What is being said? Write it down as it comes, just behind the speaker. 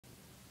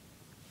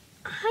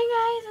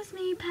Hi guys, it's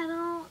me,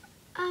 Petal.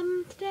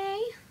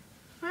 Today,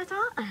 first of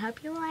all, I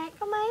hope you like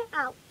my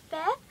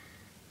outfit.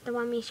 The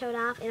one we showed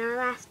off in our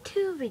last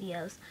two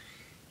videos.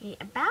 Okay,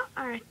 about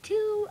our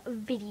two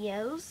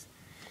videos.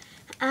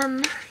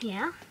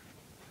 Yeah.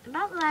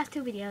 About the last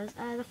two videos.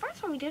 The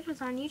first one we did was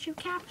on YouTube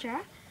Capture.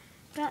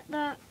 But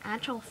the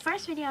actual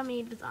first video I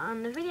made was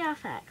on the Video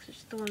FX, which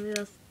is the one we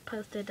just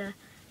posted a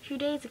few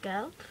days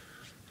ago.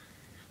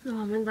 The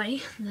one with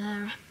like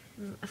the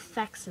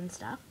effects and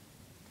stuff.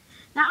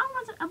 That one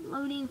wasn't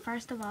uploading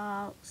first of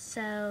all,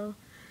 so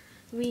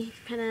we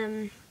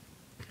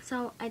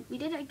we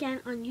did it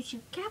again on YouTube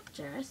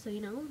Capture, so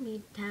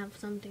we'd have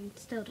something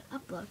still to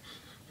upload.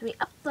 So we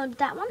uploaded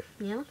that one,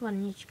 one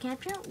on YouTube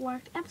Capture. It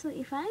worked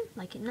absolutely fine,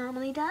 like it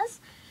normally does.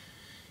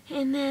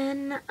 And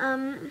then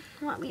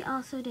what we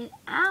also did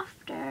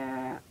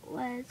after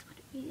was, what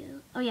did we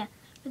do? Oh yeah,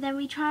 but then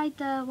we tried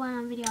the one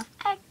on Video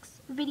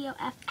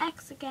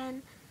FX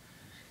again,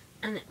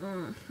 and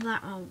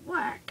that one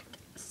worked.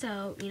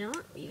 So, we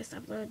just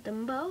uploaded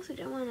them both. We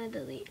didn't want to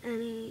delete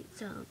any.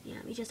 So,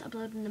 yeah, we just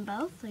uploaded them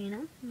both. So,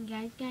 you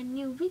guys got a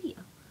new video.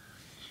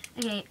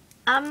 Okay,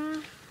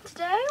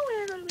 today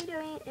we're going to be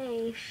doing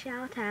a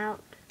shout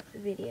out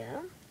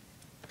video.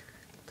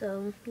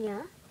 So,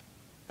 yeah.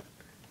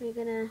 We're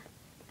going to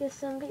give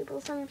some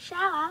people some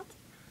shout outs.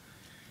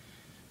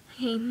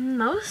 Okay, I'm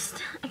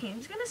just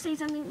going to say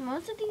something.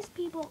 Most of these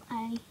people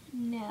I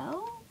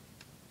know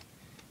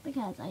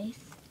because they're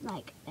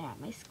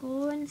at my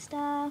school and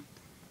stuff.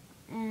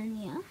 And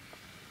yeah,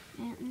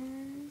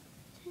 and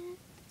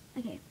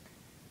okay,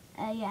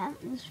 yeah,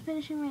 I'm just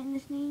finishing writing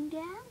this name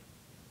down.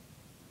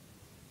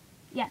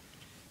 Yeah,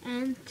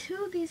 and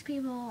two of these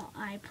people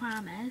I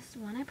promised.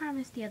 One I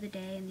promised the other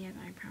day, and the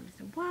other I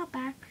promised a while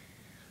back.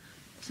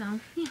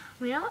 So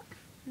yeah,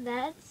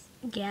 let's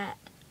get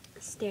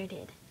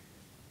started.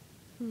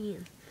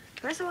 Yeah.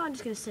 First of all, I'm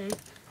just gonna say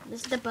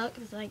this is the book.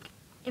 It's like,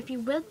 if you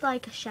would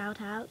like a shout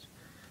out,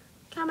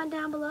 comment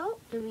down below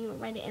and we will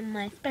write it in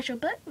my special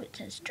book, which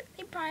is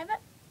strictly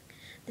private.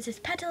 This is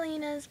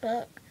Petalina's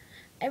book.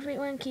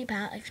 Everyone keep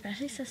out,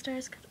 especially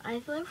sisters, because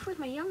I live with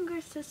my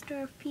younger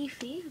sister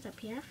Fifi, who's up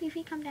here.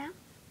 Fifi, come down.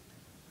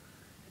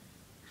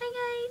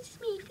 Hi guys, it's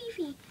me,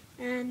 Fifi.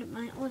 And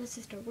my older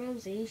sister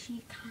Rosie,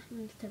 she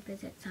comes to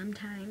visit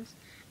sometimes.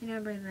 I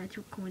never bring that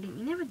to recording.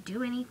 We never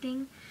do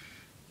anything.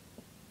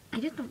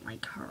 I just don't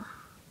like her.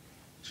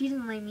 She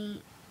doesn't like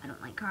me. I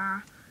don't like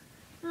her.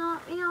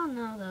 Well, we all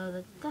know, though,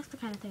 that that's the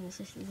kind of thing the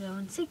sisters do,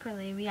 and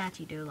secretly, we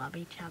actually do love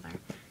each other.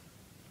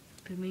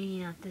 But maybe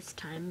not this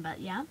time, but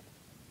yeah.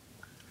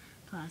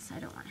 Plus, I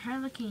don't want her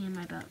looking in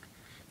my book.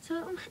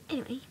 So,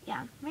 anyway,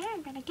 yeah,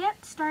 we're gonna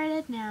get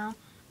started now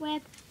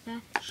with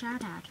the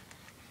shout-out.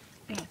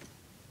 Okay.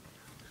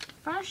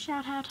 First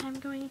shout-out I'm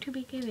going to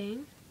be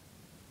giving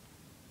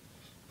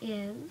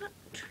is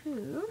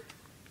to...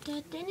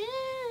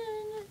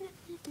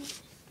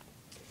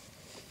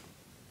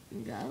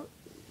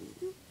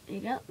 There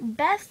you go.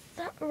 Beth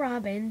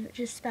Robbins, which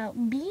is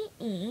spelled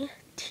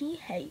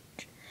BETHROBBINS.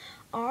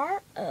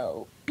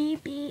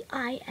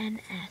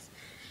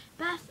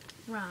 Beth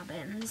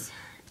Robbins.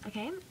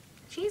 Okay.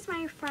 She's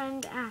my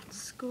friend at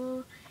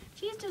school.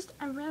 She's just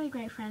a really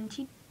great friend.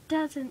 She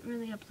doesn't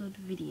really upload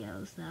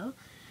videos though.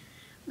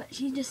 But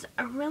she's just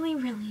a really,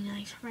 really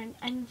nice friend.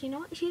 And you know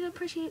what? She'd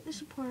appreciate the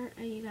support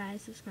of you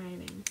guys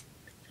subscribing.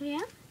 So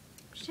yeah.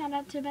 Shout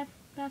out to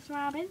Beth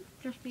Robbins.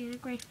 Just being a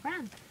great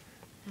friend.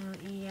 So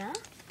yeah.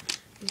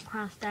 We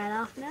cross that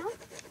off now,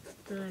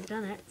 so I've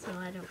done it, so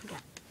I don't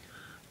forget.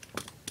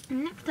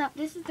 Next up,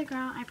 this is the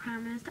girl I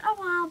promised a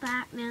while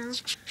back now,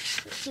 which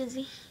is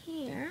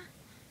here,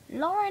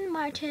 Lauren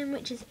Martin,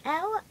 which is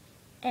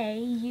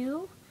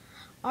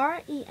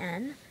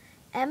LAURENMARTIN.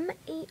 I'm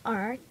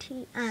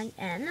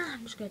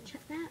just gonna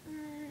check that.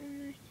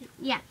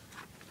 Yeah.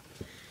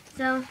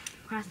 So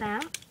cross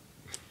that out.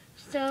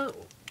 So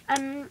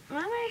one of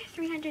my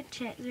 300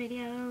 chicks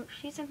video,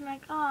 she said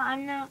like, oh,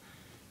 I'm not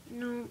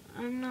normal.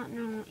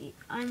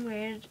 I'm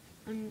weird.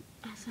 I'm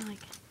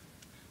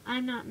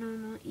not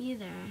normal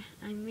either.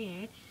 I'm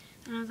weird.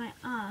 And I was like,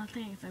 oh,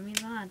 thanks. That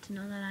means a lot to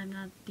know that I'm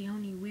not the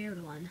only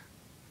weird one.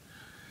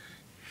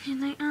 She's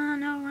like, oh,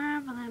 no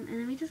problem. And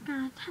then we just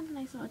got had a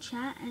nice little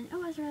chat, and it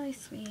was really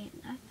sweet.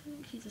 I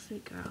think she's a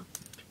sweet girl.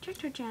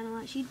 Checked her channel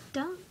out. She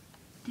don't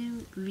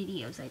do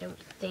videos, I don't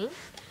think.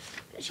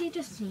 But she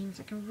just seems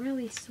like a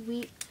really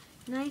sweet,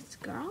 nice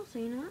girl. So,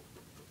 you know what?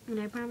 And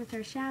I promised her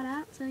a shout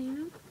out, so, you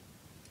know.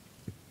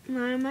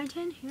 Lauren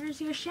Martin,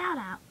 here's your shout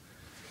out.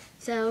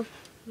 So,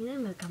 I'm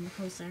gonna come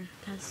closer,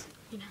 because,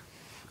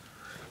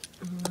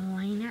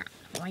 why not?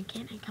 Why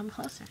can't I come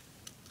closer?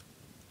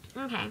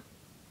 Okay.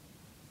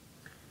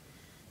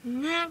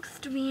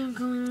 Next, we are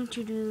going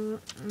to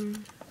do,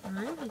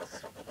 I'm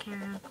just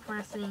kind of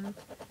crossing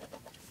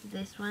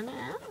this one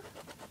out.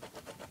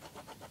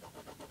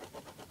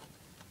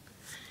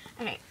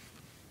 Okay.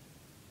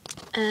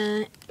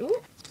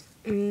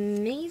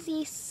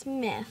 Maisie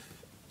Smith.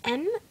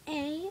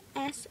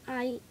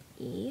 MASIESMITH.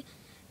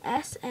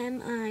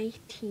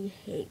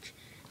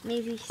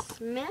 Maisie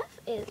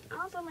Smith is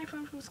also my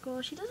friend from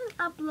school. She doesn't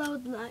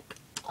upload like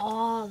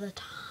all the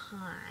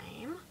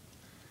time,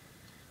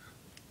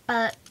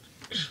 but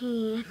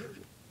she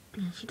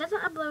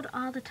doesn't upload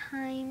all the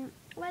time.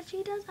 Well,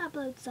 she does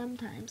upload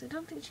sometimes. I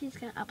don't think she's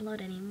gonna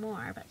upload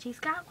anymore, but she's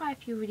got quite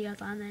a few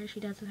videos on there she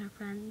does with her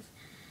friends.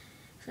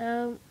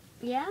 So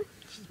yeah,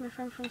 she's my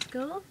friend from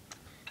school.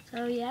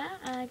 So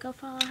yeah, go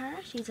follow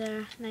her. She's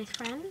a nice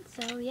friend.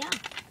 So yeah,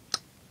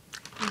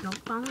 go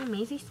follow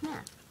Maisie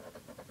Smith.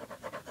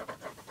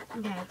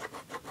 Okay.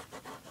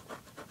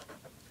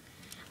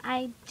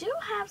 I do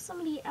have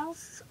somebody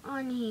else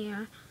on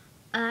here.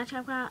 Actually,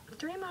 I've got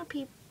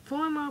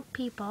 4 more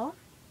people.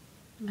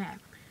 Okay.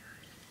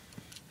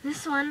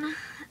 This one,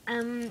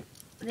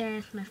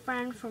 there's my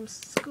friend from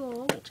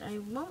school, which I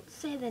won't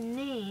say the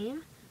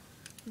name,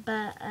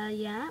 but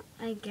yeah,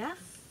 I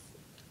guess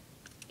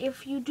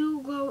if you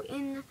do go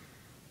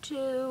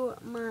into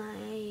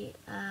my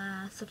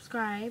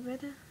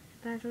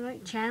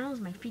channels,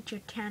 my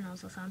featured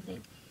channels or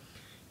something,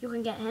 you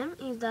can get him.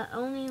 He's the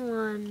only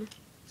one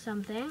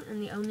something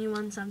and the only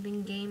one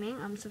something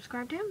gaming. I'm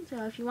subscribed to him,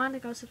 so if you want to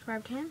go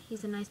subscribe to him,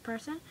 he's a nice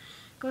person.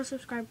 Go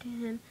subscribe to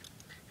him.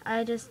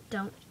 I just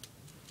don't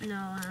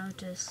know how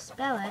to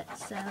spell it,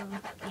 so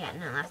yeah,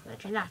 no, that's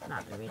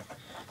not the reason.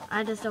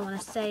 I just don't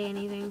want to say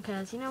anything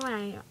because you know what,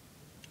 I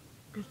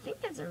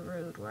think it's a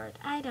rude word.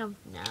 I don't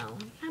know.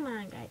 Come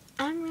on, guys.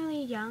 I'm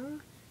really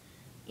young,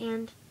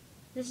 and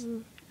this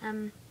is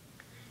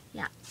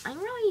yeah, I'm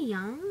really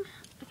young.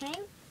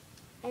 Okay,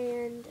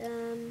 and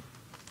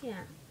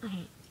yeah,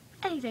 okay.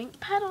 Anything.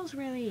 Petal's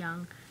really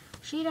young.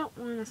 She don't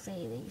want to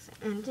say these,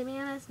 and to be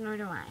honest, nor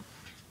do I,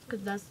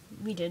 because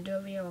we did do a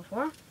video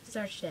before.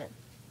 Searched it.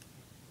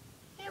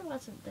 It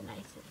wasn't the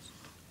nicest.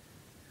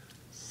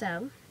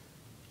 So,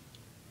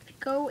 if you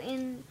go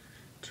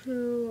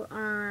into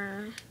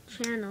our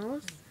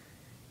channels,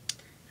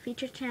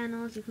 featured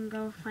channels, you can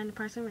go find a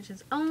person which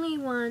is only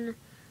one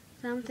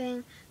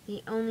something,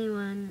 the only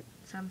one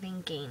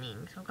something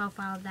gaming. So go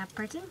follow that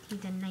person.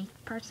 He's a nice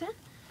person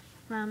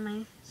from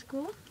my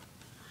school.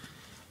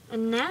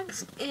 And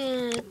next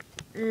is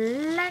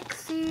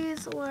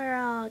Lexi's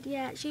World.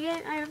 Yeah, she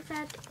did a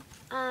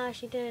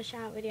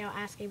shout out video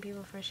asking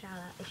people for a shout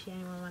out if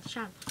anyone wants a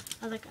shout out.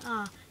 I was like,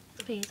 oh,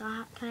 please,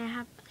 can I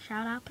have a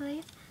shout out,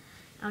 please?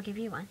 I'll give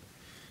you one.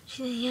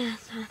 She said,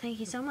 yes, thank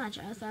you so much.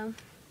 So,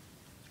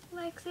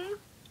 Lexi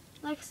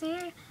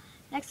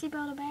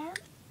Build-A-Bear,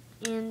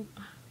 and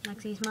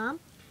Lexi's mom,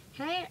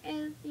 here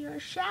is your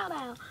shout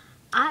out.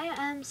 I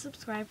am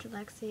subscribed to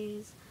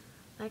Lexi.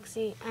 I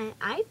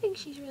think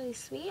she's really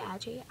sweet,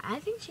 actually. I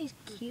think she's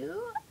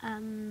cute.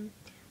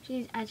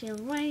 She's actually a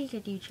really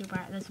good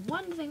YouTuber. There's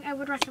one thing I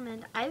would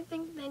recommend. I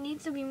think there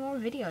needs to be more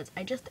videos.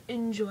 I just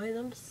enjoy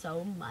them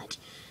so much.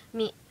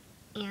 Me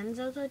and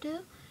Zozo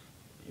do.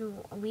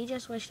 We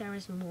just wish there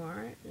was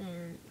more.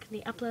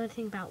 They upload, I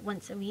think, about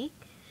once a week.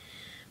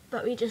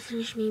 But we just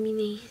wish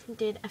maybe they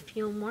did a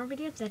few more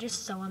videos. They're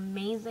just so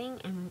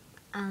amazing.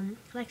 And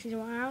Lexi's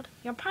World,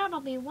 you're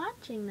probably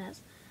watching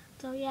this.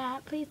 So yeah,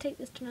 please take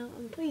this to note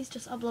and please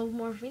just upload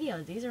more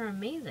videos. These are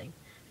amazing.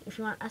 If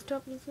you want us to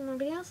upload some more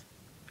videos,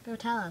 go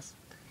tell us.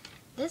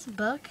 This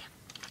book,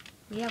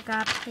 we have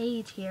got a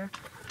page here.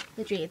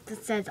 Literally, it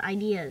says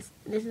ideas.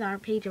 This is our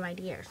page of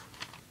ideas.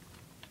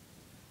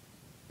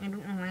 I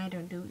don't know why I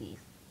don't do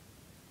these.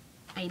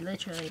 I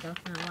literally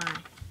don't know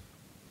why.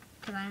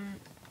 Because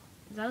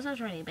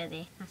Zozo's really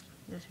busy. That's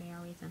the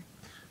real reason.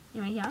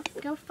 Anyway, yeah,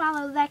 go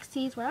follow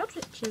Lexi's World,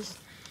 which is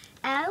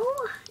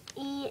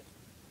LEXI,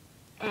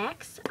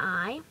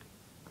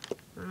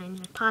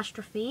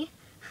 apostrophe,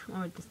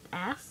 or just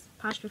S,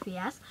 apostrophe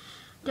S,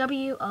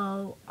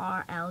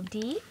 WORLD.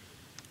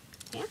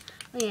 Yeah.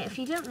 Well, yeah, if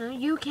you don't know,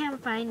 you can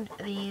find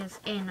these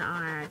in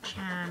our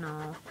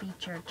channel,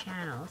 featured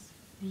channels.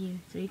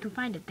 So you can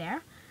find it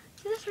there.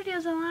 So this video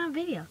is a long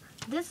video.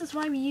 This is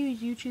why we use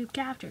YouTube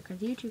Capture, because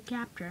YouTube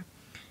Capture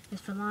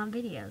is for long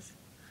videos.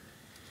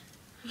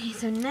 Okay,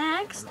 so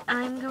next,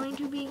 I'm going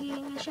to be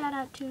giving a shout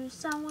out to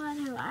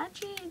someone who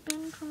actually has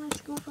been from my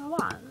school for a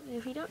while.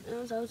 If you don't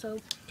know, Zozo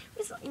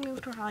recently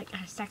moved to her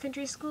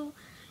secondary school,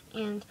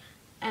 and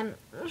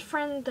my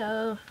friend,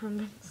 though, I'm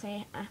going to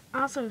say,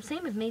 also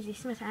same as Maisie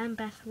Smith and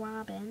Beth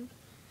Robin,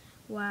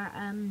 were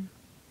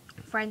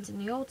friends in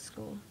the old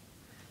school.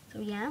 So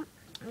yeah,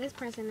 this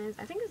person is,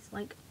 I think it's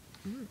like,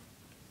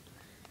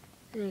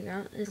 there you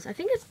go. I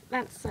think it's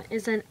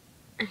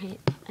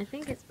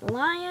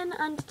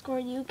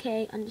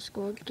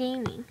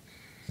Lion_UK_gaming.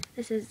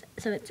 So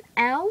it's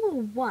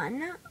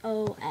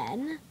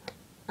L1ON_UK_gaming.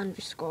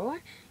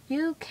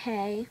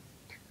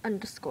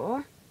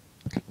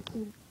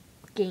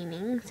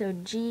 So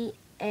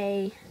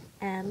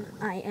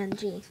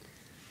GAMING.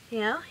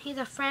 Yeah, he's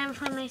a friend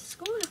from my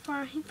school.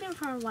 He's been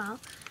for a while.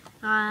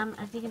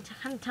 As you can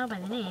kind of tell by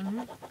the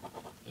name,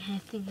 I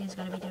think he's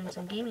going to be doing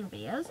some gaming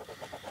videos.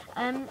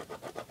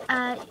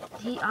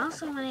 He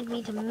also wanted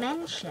me to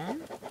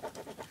mention,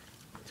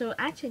 so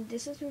actually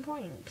this is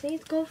important,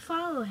 please go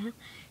follow him.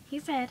 He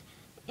said,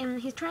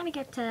 and he's trying to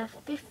get to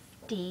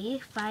 50,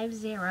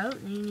 50,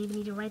 and you need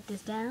me to write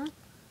this down.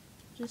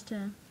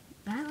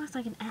 That looks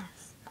like an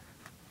S.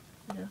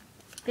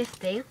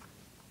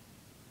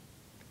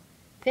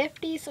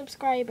 50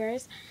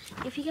 subscribers.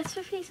 If he gets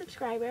 50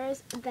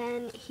 subscribers,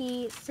 then if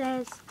he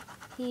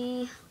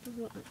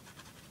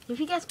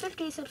gets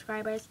 50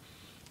 subscribers,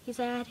 he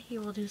said he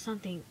will do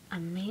something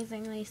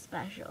amazingly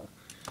special.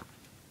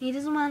 He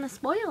doesn't want to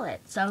spoil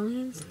it, so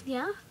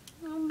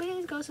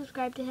please go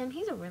subscribe to him.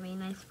 He's a really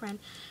nice friend.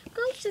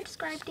 Go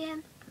subscribe to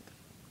him.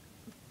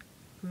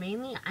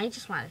 Mainly, I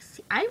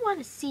want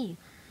to see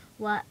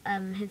what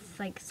his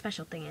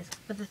special thing is.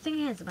 But the thing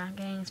is about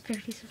getting his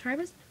 50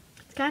 subscribers,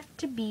 it's got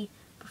to be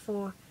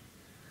before.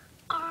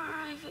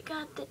 I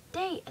forgot the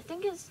date. I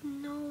think it's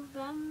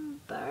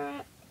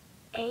November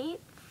 8th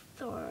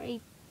or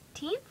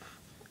 18th.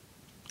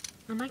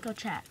 I might go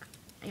check.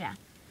 Yeah,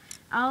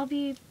 I'll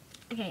be.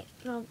 Okay,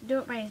 we'll do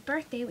it by his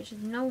birthday, which is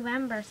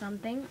November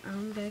something.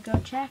 I'm gonna go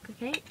check,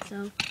 okay?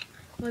 So,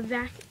 we'll be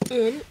back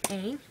in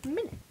a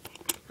minute.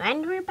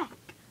 And we're back.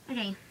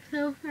 Okay,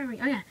 so, where are we?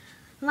 Oh yeah,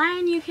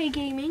 Lion UK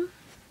Gaming.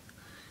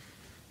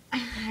 I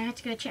had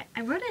to go check.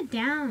 I wrote it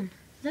down.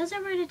 Those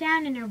wrote it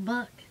down in her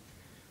book.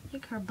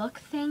 Like her book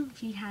thing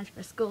she has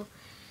for school.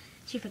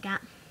 She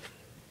forgot.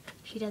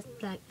 She does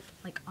that,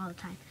 all the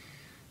time.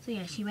 So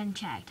yeah, she went and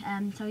checked.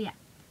 So yeah.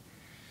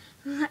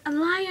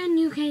 Lion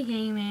UK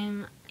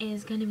Gaming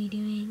is going to be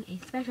doing a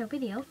special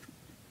video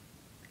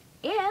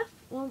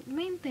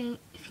main thing,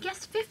 if he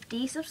gets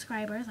 50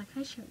 subscribers, like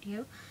I showed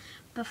you,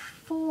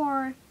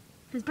 before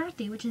his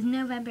birthday, which is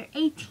November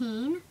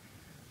 18,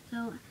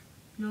 so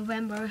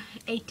November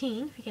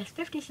 18, if he gets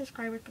 50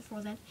 subscribers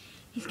before then,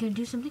 he's going to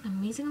do something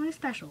amazingly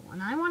special,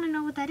 and I want to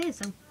know what that is,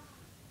 so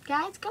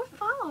guys, go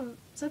follow,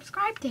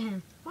 subscribe to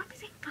him. Why am I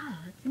saying follow?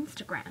 It's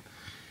Instagram.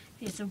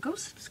 Yeah, so go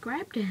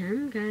subscribe to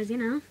him, guys,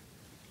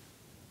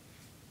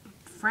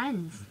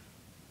 friends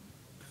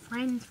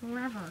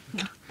forever.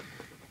 No.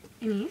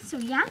 Anyway, so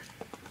yeah,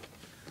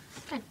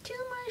 got 2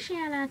 more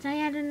shout outs. I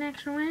added an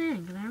extra one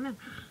in because I remember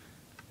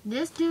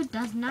this dude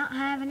does not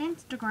have an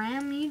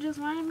Instagram. He just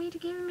wanted me to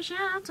give him a shout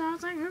out, so I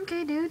was like,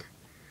 okay, dude.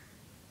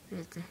 There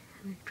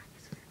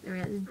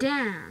it is.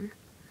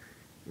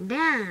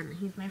 Dan,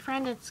 he's my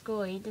friend at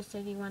school. He just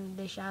said he wanted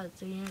to shout out,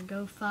 so yeah,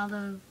 go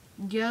follow.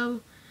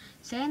 Go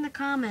say in the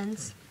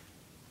comments,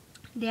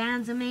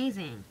 Dan's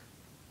amazing.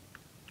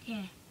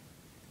 Yeah.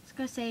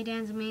 Go say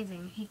Dan's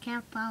amazing. He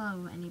can't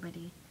follow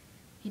anybody.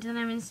 He doesn't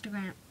have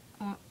Instagram.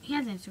 Or he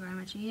has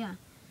Instagram actually, yeah.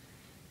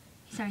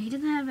 Sorry, he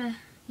doesn't have a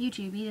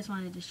YouTube. He just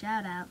wanted to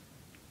shout out.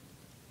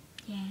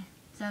 Yeah.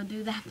 So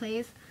do that,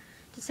 please.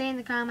 Just say in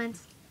the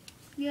comments,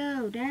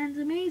 yo, Dan's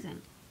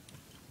amazing.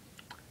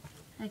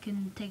 I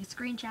can take a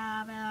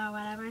screenshot of it or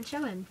whatever and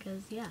show him,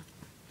 because yeah.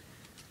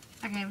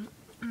 Okay.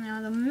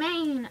 Now the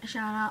main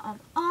shout out of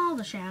all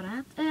the shout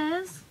outs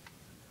is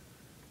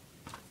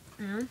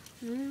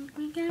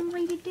we gotta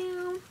write it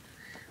down.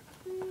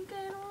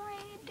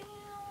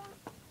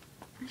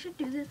 I should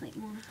do this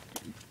more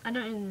often. I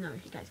don't even know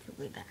if you guys can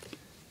read that.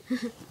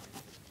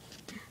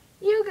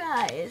 You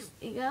guys,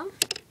 you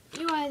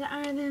guys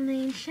are the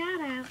main shout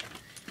out,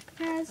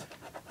 because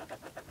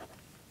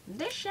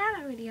this shout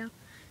out video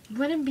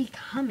wouldn't be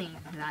coming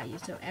without you.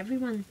 So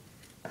everyone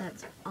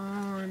that's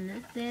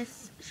on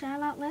this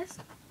shout out list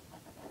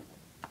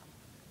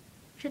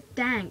should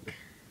thank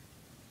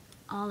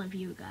all of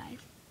you guys.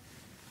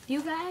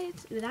 You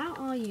guys, without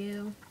all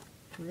you,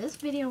 this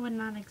video would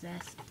not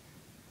exist.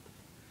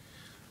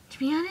 To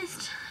be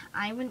honest,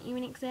 I wouldn't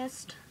even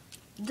exist.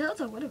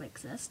 Delta would have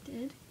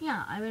existed.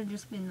 Yeah, I would have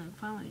just been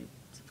following,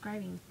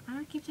 subscribing. I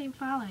don't keep saying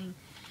following.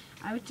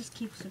 I would just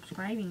keep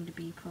subscribing to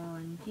people,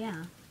 and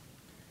yeah.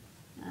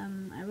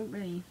 I wouldn't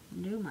really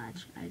do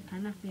much. I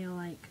kind of feel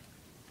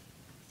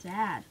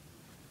sad.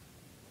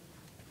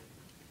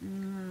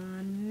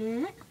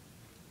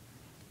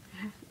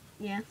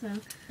 Yeah, so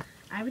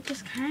I would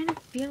just kind of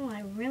feel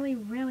really,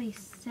 really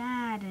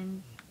sad,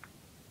 and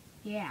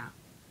yeah,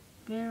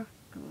 we're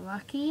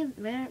lucky,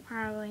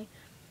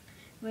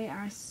 we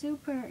are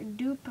super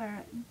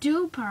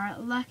duper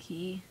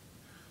lucky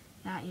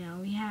that,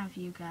 we have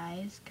you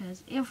guys,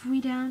 because if we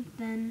didn't,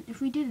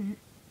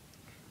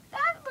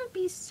 that would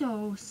be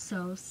so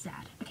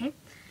sad, okay?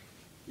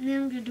 And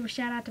then I'm going to do a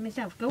shout out to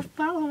myself. Go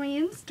follow my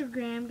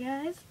Instagram,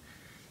 guys.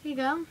 Here you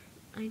go.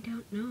 I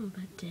don't know,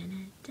 but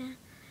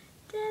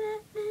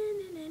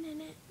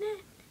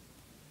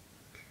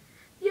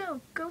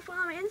yo, go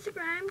follow my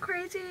Instagram,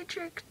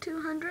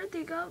 CrazyTrick200.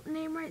 There you go,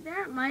 name right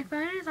there. My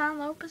phone is on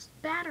lowest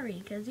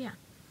battery, because yeah.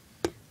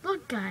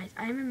 Look, guys,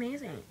 I'm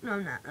amazing. No,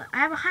 I'm not. I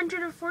have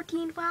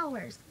 114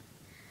 followers.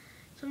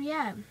 So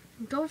yeah,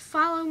 go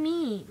follow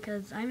me,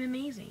 because I'm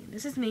amazing.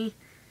 This is me.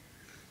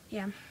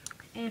 Yeah.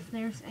 And if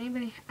there's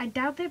anybody, I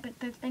doubt it, but if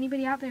there's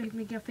anybody out there who can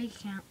make a fake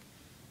account,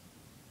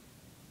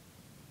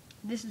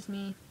 this is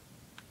me.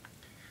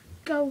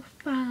 Go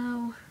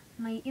follow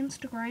my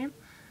Instagram.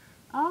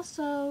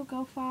 Also,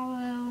 go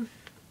follow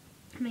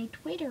my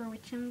Twitter,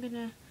 which I'm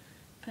gonna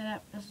put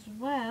up as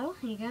well.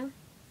 Here you go.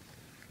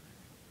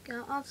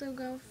 Also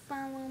go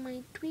follow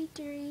my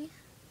Tweetery.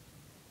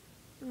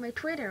 my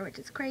Twitter, which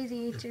is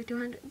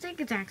CrazyChick200. It's the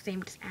exact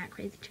same, just at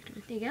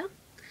CrazyChick200. There you go.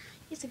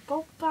 You should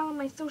go follow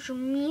my social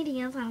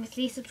medias.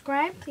 Obviously,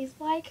 subscribe. Please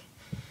like,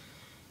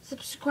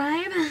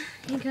 subscribe. There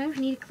you go.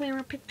 You need a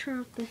clearer picture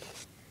of the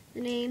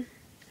name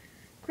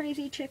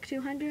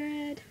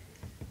CrazyChick200.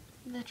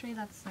 Literally,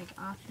 that's like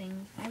off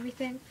things,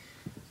 everything.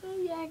 So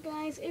yeah,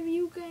 guys, if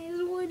you guys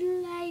would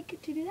like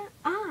to do that.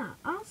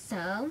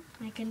 Also,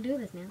 I can do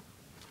this now.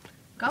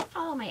 Go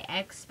follow my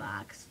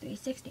Xbox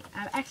 360.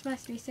 Xbox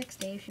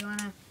 360 if you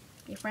wanna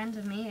be friends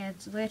with me.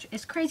 It's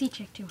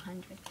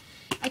CrazyChick200.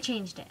 I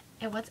changed it.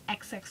 It was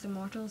XX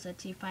Immortals at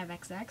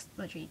T5XX.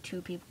 Literally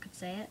 2 people could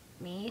say it.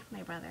 Me,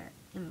 my brother,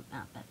 and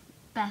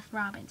Beth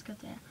Robbins could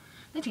say it.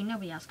 Literally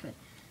nobody else could.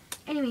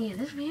 Anyway,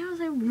 this video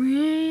was like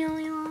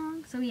really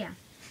long, so yeah.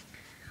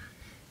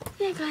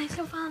 Yeah, guys,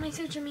 go follow my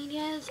social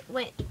medias.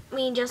 Wait,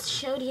 we just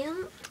showed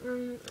you.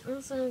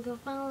 Also, go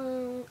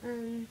follow.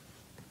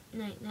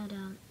 No,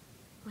 don't.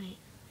 Wait.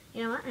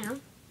 You know what? I know.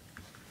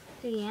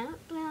 So yeah,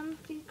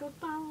 please go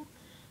follow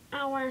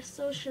our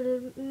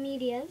social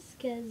medias,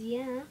 cause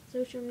yeah,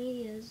 social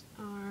medias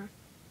are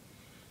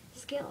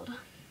skilled.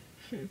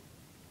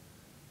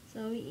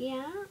 So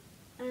yeah,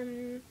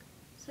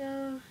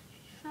 so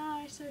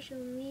follow our social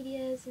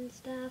medias and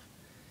stuff.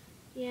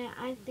 Yeah,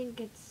 I think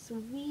it's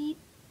sweet.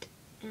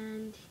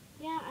 And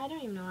yeah, I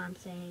don't even know what I'm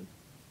saying.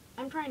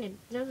 I'm trying to,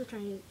 there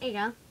you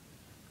go.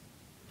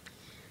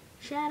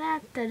 Shout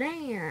out to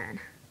Dan.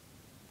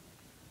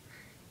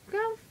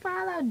 Go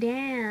follow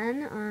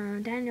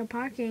Dan, Daniel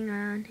Parking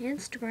on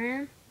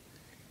Instagram.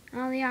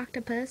 Ollie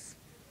Octopus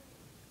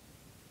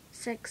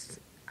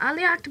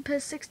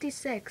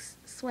 66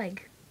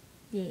 swag.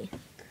 Yeah.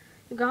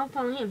 Go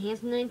follow him. He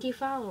has 90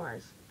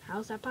 followers.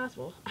 How's that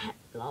possible?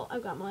 Lol,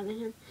 I've got more than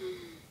him.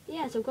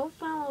 Yeah, so go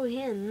follow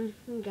him.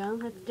 There you go.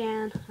 That's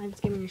Dan. I'm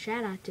just giving a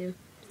shout out to.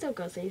 Still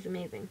go say he's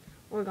amazing.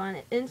 Or go on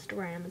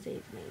Instagram and say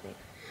he's amazing.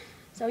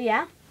 So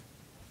yeah.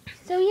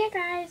 So yeah,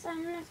 guys.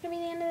 That's gonna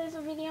be the end of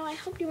this video. I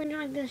hope you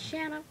enjoyed this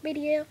shout out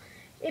video.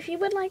 If you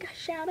would like a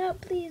shout out,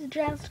 please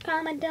just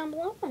comment down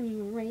below and you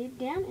will write it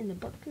down in the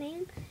book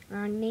name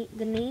or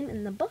the name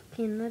in the book,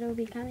 and that'll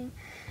be coming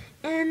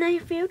in a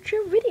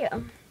future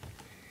video.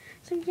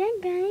 So yeah,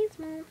 guys.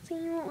 We'll see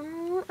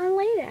you all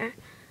later.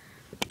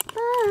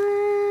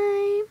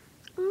 Bye.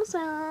 Also,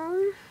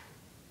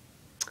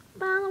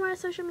 follow our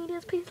social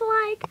medias. Please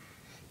like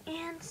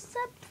and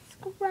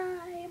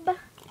subscribe.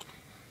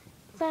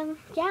 So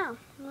yeah,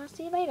 we'll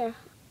see you later.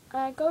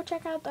 Go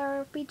check out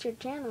our featured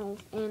channels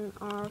in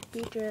our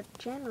featured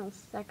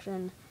channels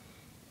section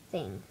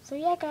thing. So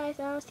yeah, guys,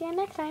 I'll see you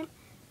next time.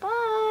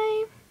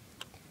 Bye.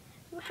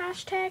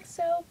 Hashtag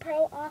so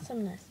pro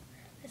awesomeness.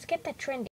 Let's get that trendy.